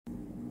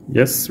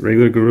Yes,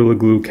 regular Gorilla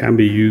Glue can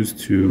be used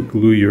to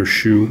glue your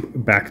shoe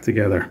back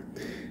together.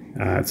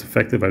 It's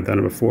effective. I've done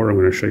it before. I'm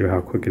going to show you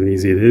how quick and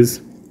easy it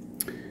is.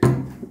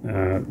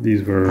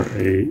 These were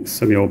a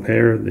semi-old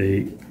pair.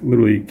 They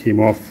literally came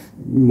off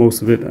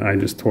most of it. I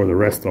just tore the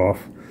rest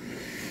off.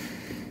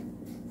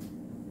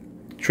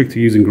 Trick to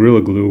using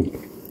Gorilla Glue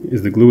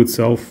is the glue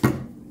itself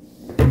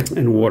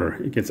and water.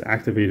 It gets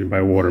activated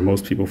by water.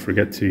 Most people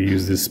forget to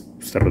use this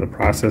step of the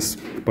process,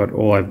 but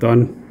all I've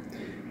done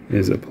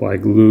is apply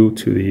glue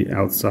to the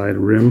outside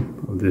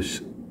rim of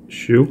this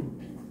shoe.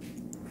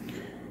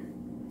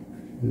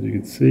 As you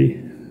can see,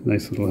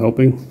 nice little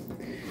helping.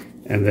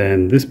 And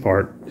then this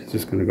part is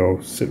just going to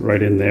go sit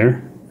right in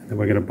there, and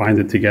we're going to bind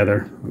it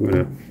together. I'm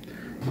going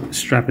to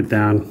strap it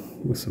down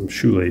with some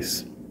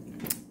shoelace.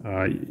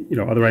 You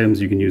know, other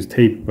items you can use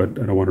tape, but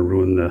I don't want to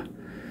ruin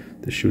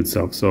the shoe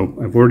itself. So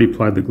I've already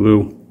applied the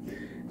glue.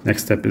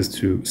 Next step is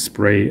to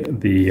spray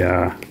the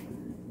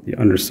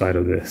underside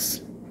of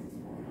this.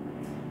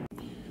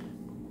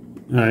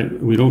 All right,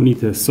 we don't need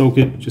to soak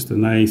it, just a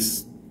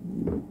nice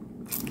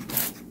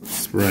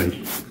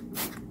spray.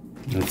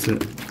 That's it.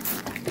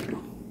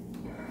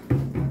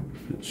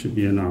 That should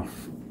be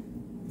enough.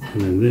 And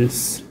then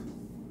this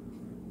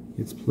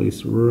gets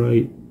placed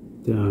right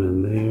down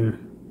in there.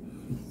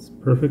 It's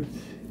perfect.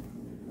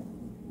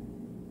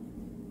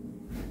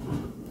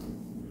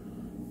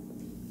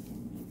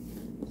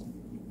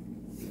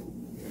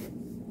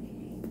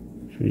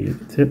 Make sure you get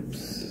the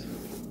tips.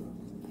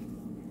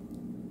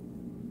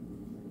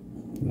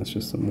 That's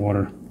just some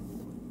water.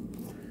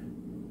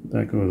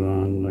 That goes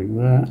on like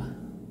that.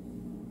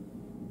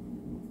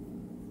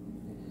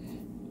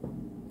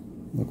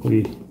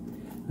 Luckily,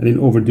 I didn't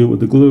overdo it with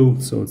the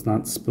glue, so it's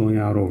not spilling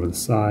out over the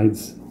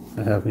sides.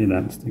 I have made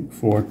that mistake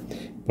before,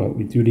 but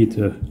we do need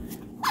to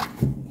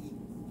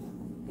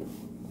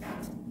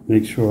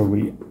make sure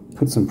we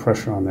put some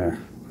pressure on there.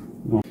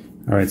 All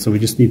right, so we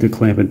just need to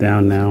clamp it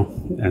down now,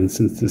 and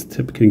since this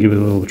tip can give it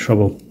a little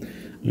trouble,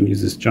 I'm going to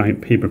use this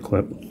giant paper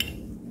clip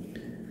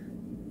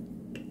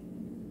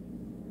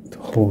to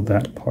hold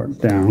that part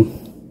down.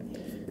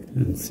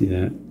 And see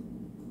that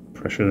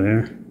pressure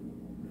there?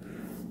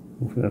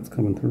 Hopefully that's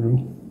coming through.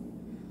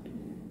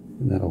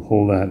 And that'll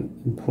hold that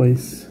in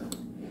place.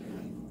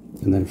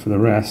 And then for the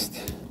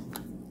rest,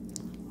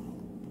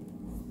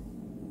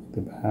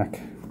 the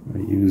back, I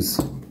use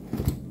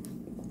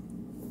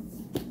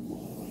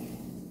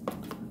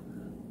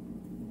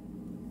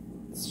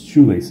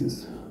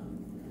shoelaces.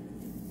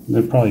 And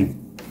they're probably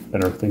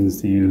better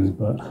things to use,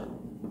 but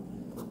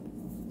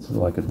this is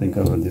all I could think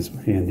of, and these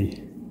were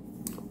handy.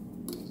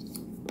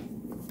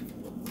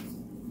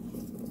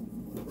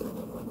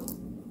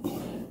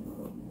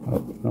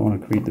 I don't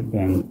want to create the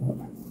bend, but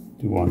I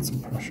do want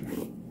some pressure.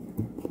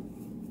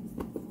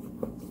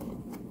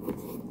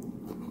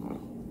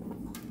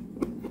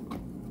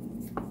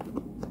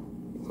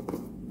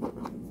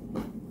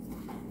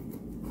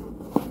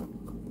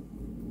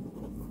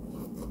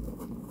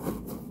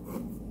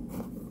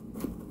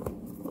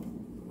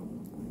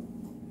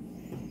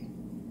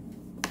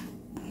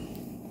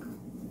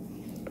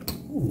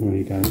 And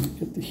you gotta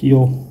get the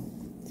heel,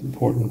 it's an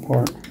important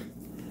part.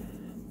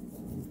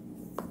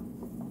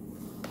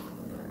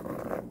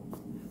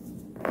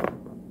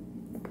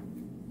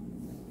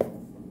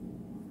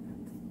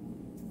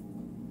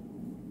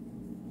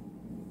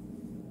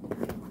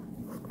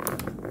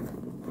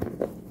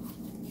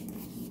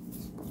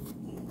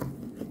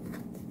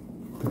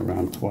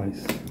 Around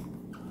twice.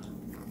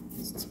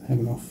 Since I have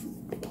enough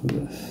of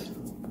this.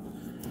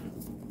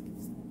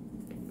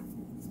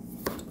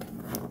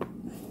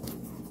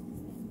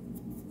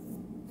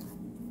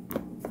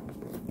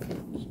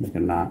 Just make a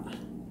knot.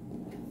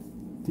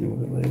 Deal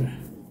with it later.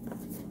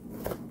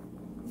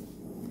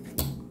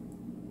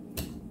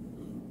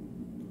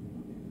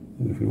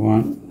 And if we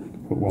want, I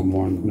can put one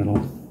more in the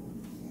middle.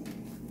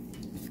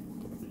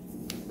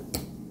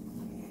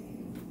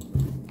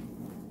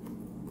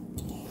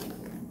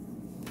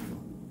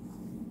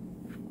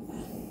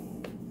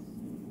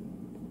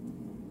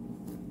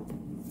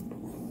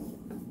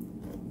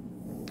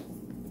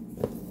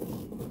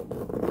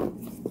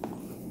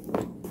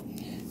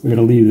 We're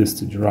going to leave this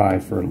to dry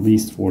for at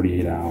least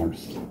 48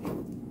 hours.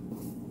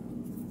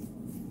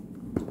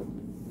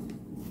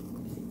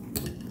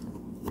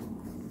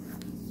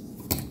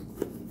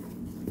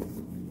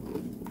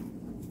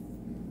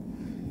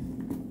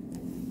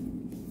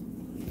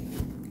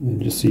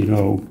 And just so you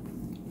know,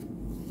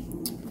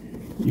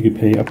 you could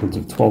pay upwards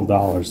of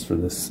 $12 for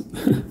this,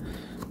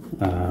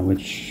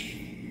 which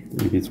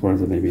maybe it's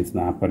worth it, maybe it's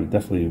not, but it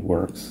definitely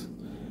works.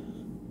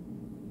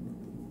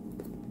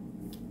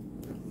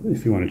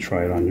 If you want to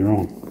try it on your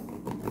own.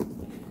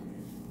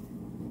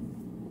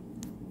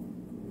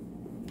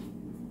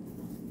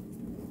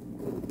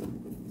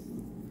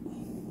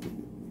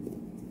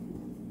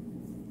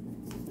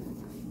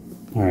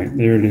 All right,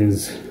 there it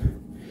is.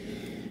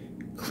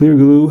 Clear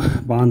glue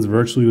bonds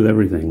virtually with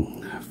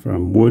everything,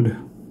 from wood,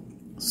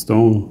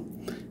 stone,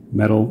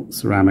 metal,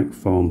 ceramic,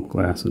 foam,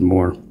 glass, and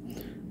more.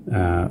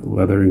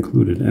 Leather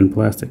included, and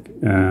plastic,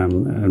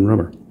 and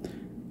rubber.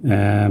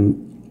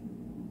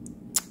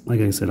 Like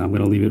I said, I'm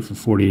going to leave it for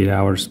 48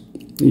 hours.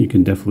 You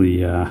can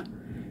definitely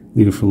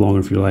leave it for longer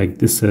if you like.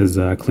 This says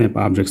clamp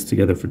objects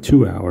together for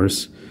 2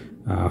 hours.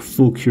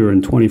 Full cure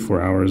in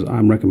 24 hours.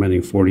 I'm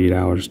recommending 48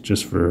 hours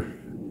just for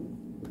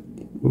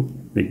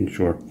making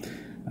sure.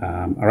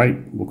 All right,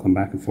 we'll come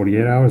back in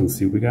 48 hours and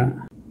see what we got.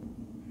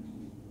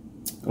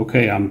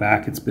 Okay, I'm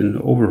back. It's been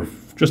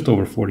just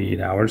over 48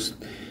 hours.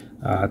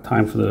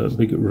 Time for the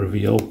big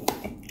reveal.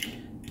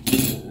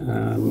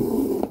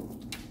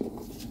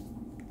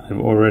 I've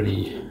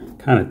already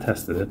kind of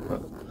tested it,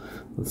 but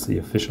let's see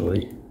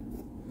officially.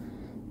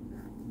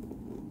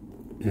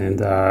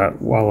 And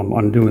while I'm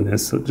undoing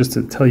this, so just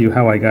to tell you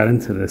how I got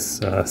into this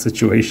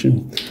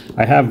situation,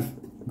 I have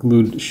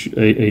glued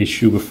a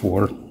shoe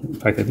before. In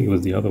fact, I think it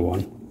was the other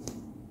one,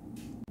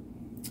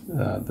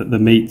 the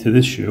mate to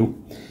this shoe.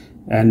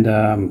 And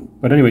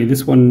but anyway,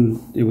 this one,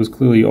 it was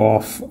clearly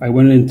off. I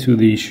went into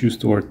the shoe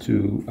store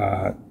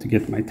to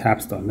get my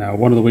taps done. Now,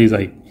 one of the ways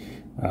I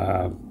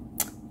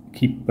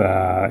keep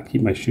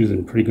my shoes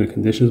in pretty good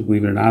conditions,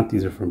 believe it or not,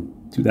 these are from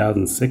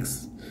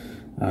 2006.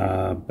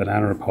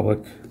 Banana Republic.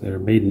 They're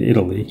made in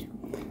Italy,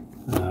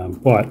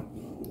 but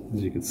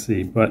as you can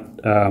see,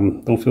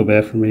 don't feel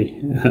bad for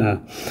me.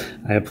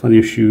 I have plenty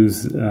of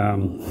shoes,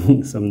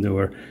 some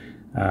newer,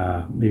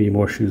 maybe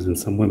more shoes than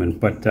some women,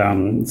 but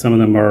some of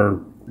them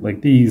are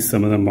like these,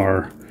 some of them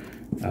are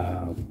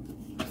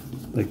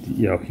like,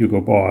 you know, Hugo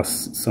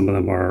Boss, some of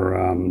them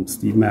are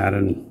Steve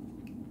Madden.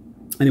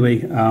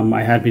 Anyway,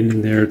 I had been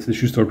in there to the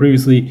shoe store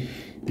previously.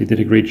 They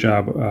did a great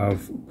job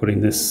of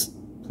putting this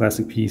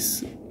plastic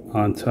piece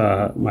onto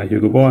my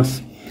Hugo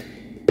Boss,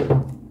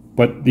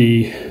 but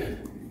the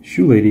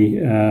shoe lady,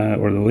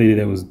 or the lady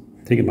that was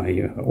taking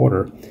my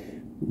order,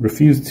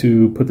 refused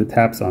to put the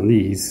taps on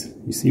these.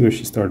 You see where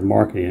she started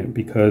marking it,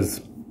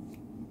 because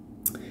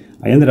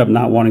I ended up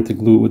not wanting to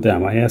glue it with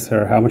them. I asked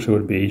her how much it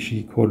would be.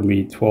 She quoted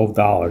me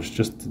 $12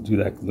 just to do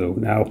that glue.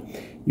 Now,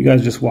 you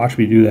guys just watch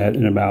me do that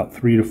in about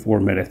 3 to 4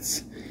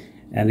 minutes.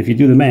 And if you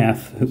do the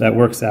math, that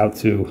works out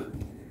to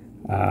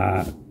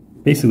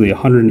basically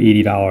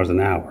 $180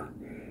 an hour.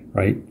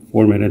 Right,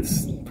 4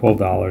 minutes,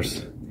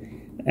 $12,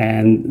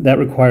 and that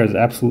requires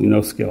absolutely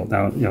no skill.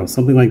 Now, you know,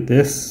 something like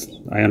this,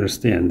 I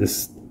understand.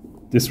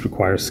 This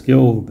requires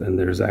skill, and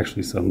there's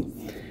actually some,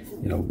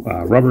 you know,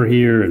 rubber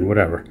here and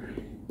whatever.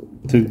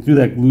 To do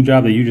that glue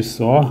job that you just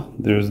saw,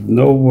 there's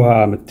no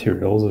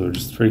materials. They're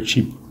just very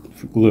cheap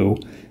glue,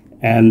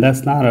 and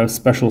that's not a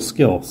special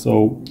skill.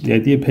 So the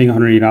idea of paying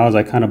 $180,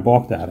 I kind of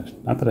balked at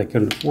it. Not that I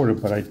couldn't afford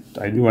it, but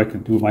I knew I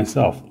could do it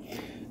myself,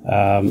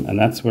 and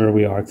that's where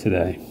we are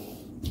today.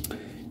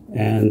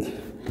 And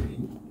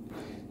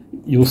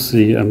you'll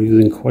see I'm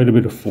using quite a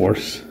bit of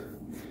force.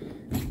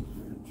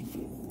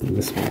 And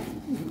this will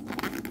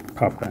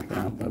pop back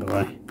out, by the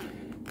way.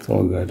 It's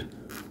all good.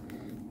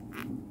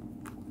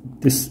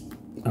 This,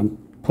 I'm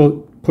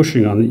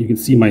pushing on it. You can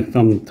see my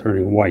thumb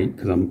turning white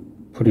because I'm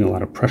putting a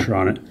lot of pressure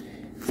on it.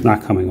 It's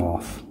not coming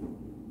off.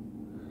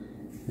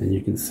 And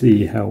you can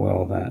see how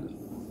well that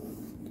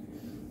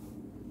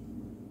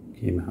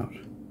came out.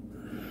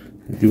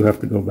 I do have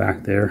to go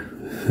back there.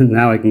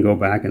 Now I can go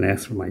back and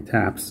ask for my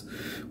taps,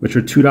 which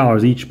are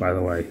 $2 each, by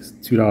the way. It's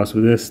 $2 for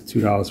this,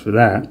 $2 for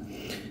that,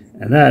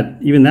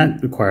 and even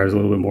that requires a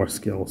little bit more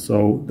skill.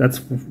 So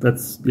that's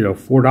you know,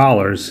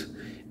 $4,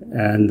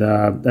 and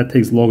that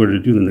takes longer to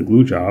do than the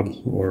glue job,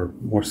 or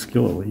more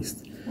skill at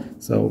least.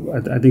 So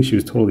I think she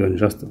was totally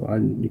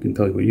unjustified. You can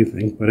tell me what you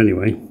think, but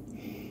anyway.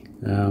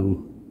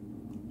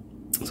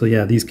 So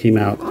yeah, these came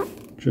out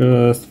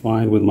just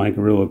fine with my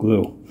Gorilla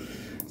Glue.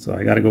 So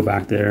I got to go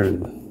back there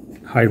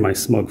and hide my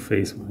smug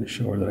face when I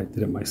show her that I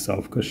did it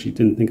myself, because she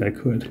didn't think I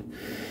could.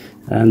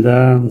 And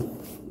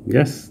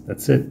yes,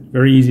 that's it.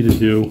 Very easy to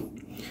do.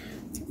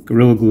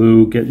 Gorilla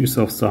Glue, get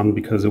yourself some,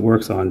 because it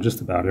works on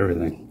just about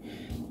everything.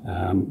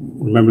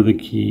 Remember, the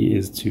key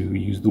is to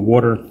use the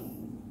water.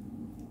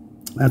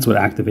 That's what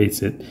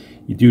activates it.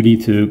 You do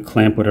need to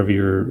clamp whatever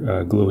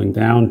you're gluing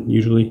down,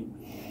 usually.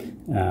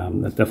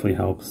 That definitely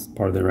helps,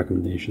 part of their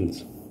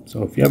recommendations.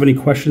 So if you have any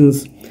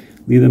questions,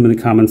 leave them in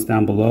the comments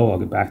down below. I'll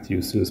get back to you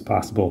as soon as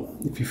possible.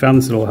 If you found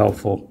this at all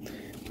helpful,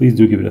 please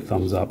do give it a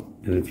thumbs up.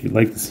 And if you'd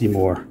like to see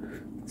more,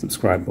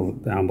 subscribe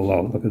down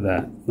below. Look at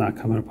that, not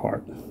coming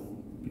apart.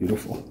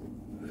 Beautiful.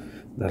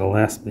 That'll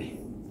last me.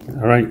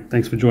 All right,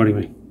 thanks for joining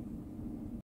me.